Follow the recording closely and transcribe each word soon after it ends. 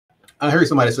I heard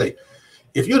somebody say,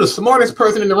 if you're the smartest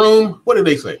person in the room, what did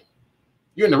they say?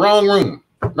 You're in the wrong room,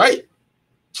 right?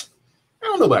 I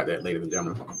don't know about that, ladies and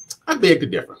gentlemen. I beg to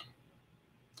differ.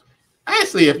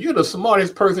 Actually, if you're the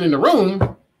smartest person in the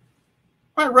room,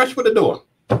 why rush for the door?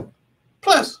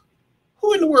 Plus,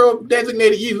 who in the world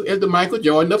designated you as the Michael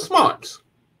Jordan of smarts?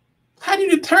 How do you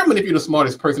determine if you're the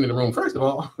smartest person in the room? First of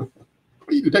all, what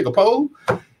do you do? Take a poll?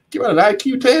 Give out an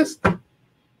IQ test?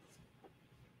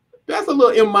 That's a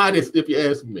little immodest if you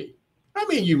ask me. I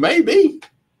mean, you may be,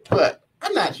 but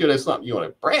I'm not sure that's something you want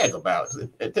to brag about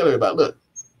and tell everybody, look,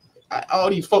 all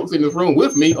these folks in this room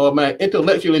with me are my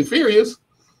intellectual inferiors.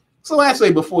 So I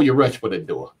say before you rush for the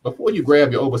door, before you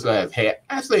grab your oversized hat,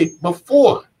 I say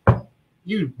before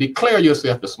you declare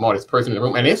yourself the smartest person in the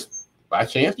room, and it's by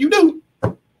chance you do,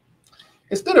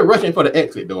 instead of rushing for the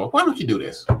exit door, why don't you do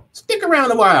this? Stick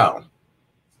around a while.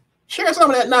 Share some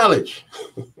of that knowledge.